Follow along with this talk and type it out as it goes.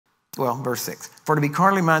Well, verse 6. For to be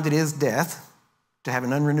carnally minded is death. To have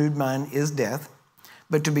an unrenewed mind is death.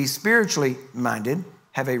 But to be spiritually minded,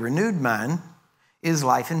 have a renewed mind, is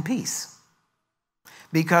life and peace.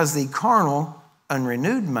 Because the carnal,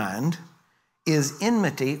 unrenewed mind is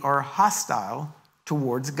enmity or hostile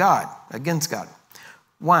towards God, against God.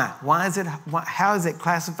 Why? How is it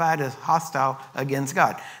classified as hostile against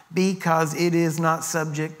God? Because it is not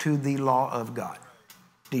subject to the law of God.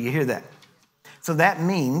 Do you hear that? So that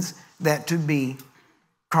means that to be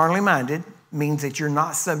carnally minded means that you're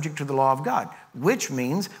not subject to the law of God, which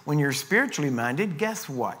means when you're spiritually minded, guess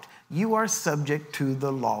what? You are subject to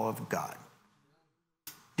the law of God.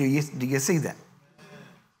 Do you see that?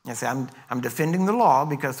 I say, I'm defending the law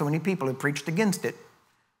because so many people have preached against it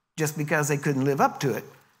just because they couldn't live up to it.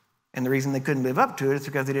 And the reason they couldn't live up to it is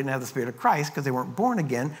because they didn't have the Spirit of Christ, because they weren't born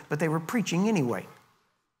again, but they were preaching anyway.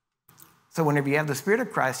 So whenever you have the Spirit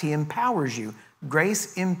of Christ, He empowers you.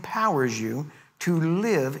 Grace empowers you to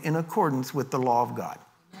live in accordance with the law of God.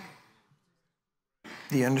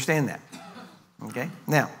 Do you understand that? Okay.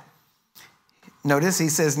 Now, notice he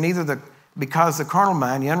says, because the carnal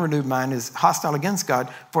mind, the unrenewed mind, is hostile against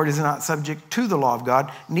God, for it is not subject to the law of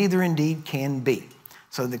God, neither indeed can be.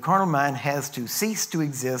 So the carnal mind has to cease to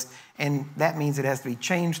exist, and that means it has to be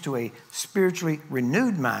changed to a spiritually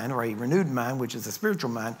renewed mind, or a renewed mind, which is a spiritual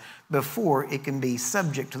mind, before it can be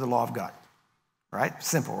subject to the law of God. Right?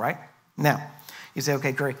 Simple, right? Now, you say,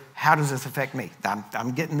 okay, Curry, how does this affect me?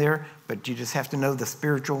 I'm getting there, but you just have to know the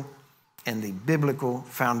spiritual and the biblical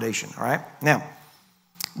foundation, all right? Now,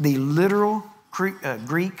 the literal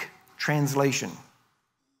Greek translation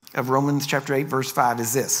of Romans chapter 8, verse 5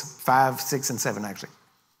 is this, 5, 6, and 7 actually.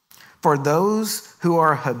 For those who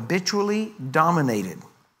are habitually dominated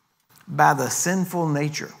by the sinful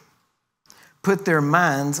nature put their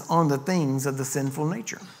minds on the things of the sinful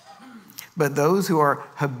nature. But those who are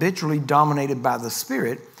habitually dominated by the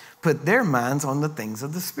Spirit put their minds on the things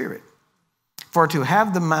of the Spirit. For to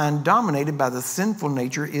have the mind dominated by the sinful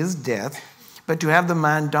nature is death, but to have the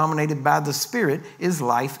mind dominated by the Spirit is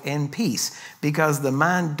life and peace. Because the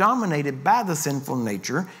mind dominated by the sinful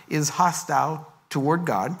nature is hostile toward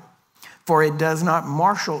God, for it does not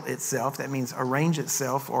marshal itself, that means arrange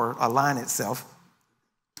itself or align itself,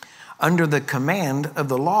 under the command of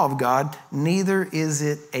the law of God, neither is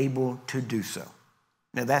it able to do so.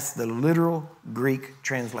 Now that's the literal Greek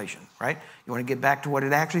translation, right? You want to get back to what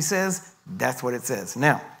it actually says? That's what it says.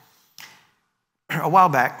 Now, a while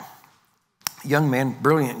back,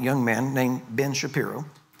 brilliant young man named Ben Shapiro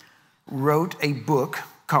wrote a book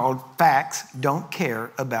called Facts Don't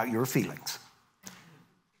Care About Your Feelings.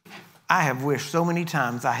 I have wished so many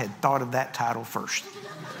times I had thought of that title first.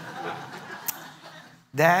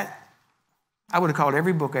 I would have called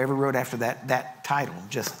every book I ever wrote after that title,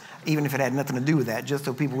 just even if it had nothing to do with that, just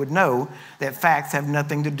so people would know that facts have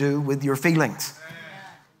nothing to do with your feelings.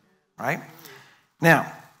 Right? Now,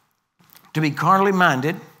 to be carnally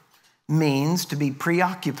minded means to be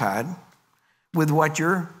preoccupied with what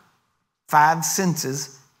your five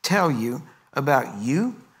senses tell you, about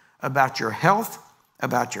your health,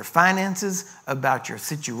 about your finances, about your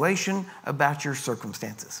situation, about your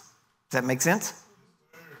circumstances. Does that make sense?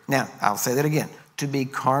 Now, I'll say that again. To be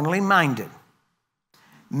carnally minded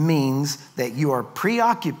means that you are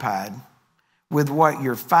preoccupied with what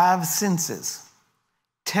your five senses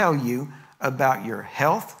tell you about your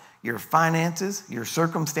health, your finances, your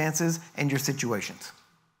circumstances, and your situations.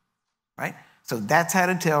 Right? So that's how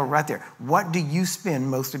to tell right there. What do you spend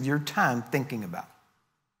most of your time thinking about?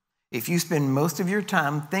 If you spend most of your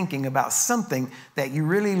time thinking about something that you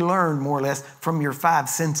really learned more or less from your five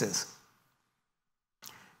senses,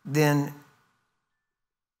 then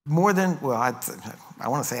more than, well, I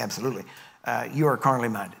want to say absolutely, you are carnally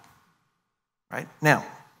minded, right? Now,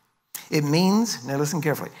 it means, now listen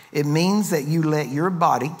carefully, it means that you let your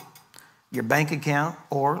body, your bank account,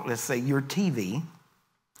 or let's say your TV,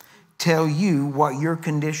 tell you what your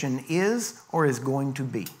condition is or is going to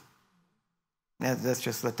be. Now, let's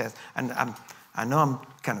just let that, and I know I'm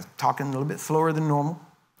kind of talking a little bit slower than normal.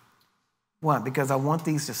 Why? Because I want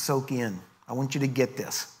these to soak in. I want you to get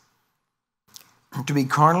this. To be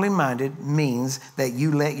carnally minded means that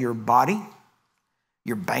you let your body,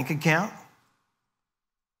 your bank account,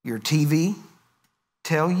 your TV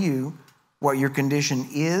tell you what your condition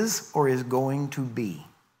is or is going to be.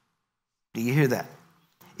 Do you hear that?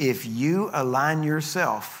 If you align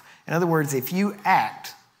yourself, in other words, if you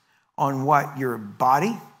act on what your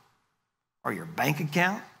body or your bank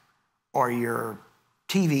account or your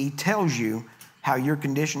TV tells you how your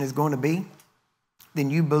condition is going to be, then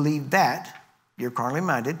you believe that, you're carnally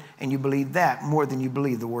minded, and you believe that more than you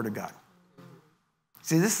believe the Word of God.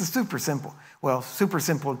 See, this is super simple. Well, super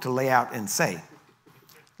simple to lay out and say. A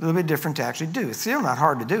little bit different to actually do. It's still not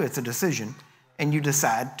hard to do. It's a decision, and you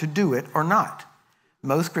decide to do it or not.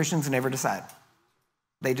 Most Christians never decide.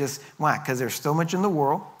 They just, why? Because there's so much in the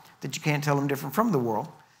world that you can't tell them different from the world.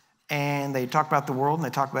 And they talk about the world, and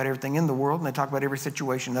they talk about everything in the world, and they talk about every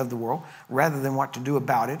situation of the world, rather than what to do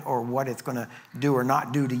about it or what it's going to do or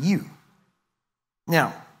not do to you.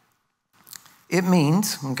 Now, it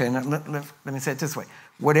means, okay, now let me say it this way.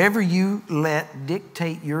 Whatever you let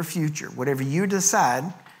dictate your future, whatever you decide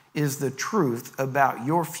is the truth about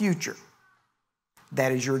your future,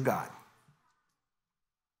 that is your God.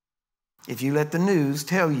 If you let the news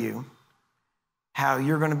tell you how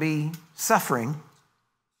you're going to be suffering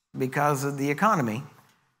because of the economy,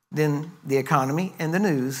 then the economy and the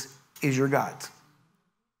news is your God's.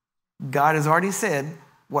 God has already said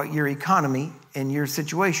what your economy and your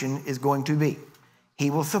situation is going to be. He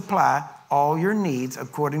will supply all your needs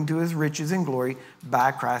according to his riches and glory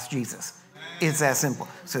by Christ Jesus. It's that simple.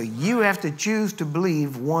 So you have to choose to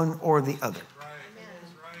believe one or the other.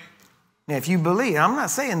 Now, if you believe, I'm not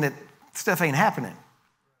saying that stuff ain't happening.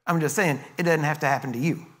 I'm just saying it doesn't have to happen to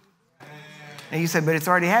you. And you said, but it's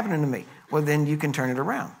already happening to me. Well, then you can turn it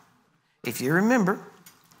around. If you remember,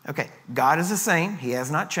 okay, God is the same. He has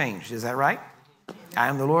not changed. Is that right? I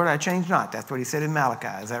am the Lord, I change not. That's what he said in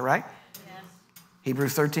Malachi. Is that right? Yes.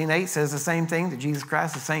 Hebrews 13:8 says the same thing, that Jesus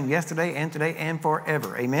Christ is the same yesterday and today and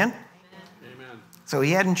forever. Amen? Amen. So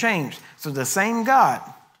he hadn't changed. So the same God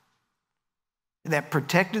that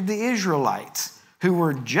protected the Israelites who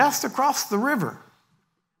were just across the river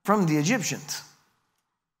from the Egyptians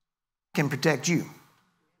can protect you.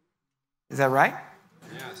 Is that right?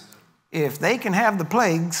 Yes. If they can have the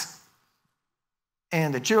plagues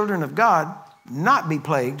and the children of God not be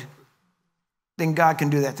plagued, then God can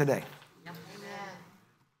do that today. Yep.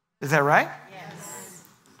 Is that right? Yes.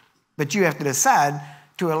 But you have to decide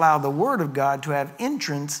to allow the Word of God to have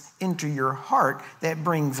entrance into your heart that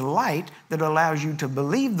brings light, that allows you to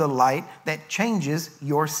believe the light that changes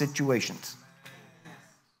your situations.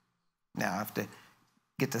 Now, I have to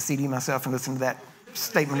get to CD myself and listen to that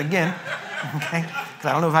statement again, okay? Because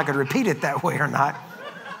I don't know if I could repeat it that way or not.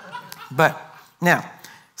 But now,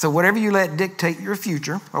 so whatever you let dictate your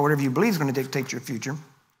future, or whatever you believe is going to dictate your future,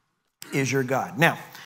 is your God. Now,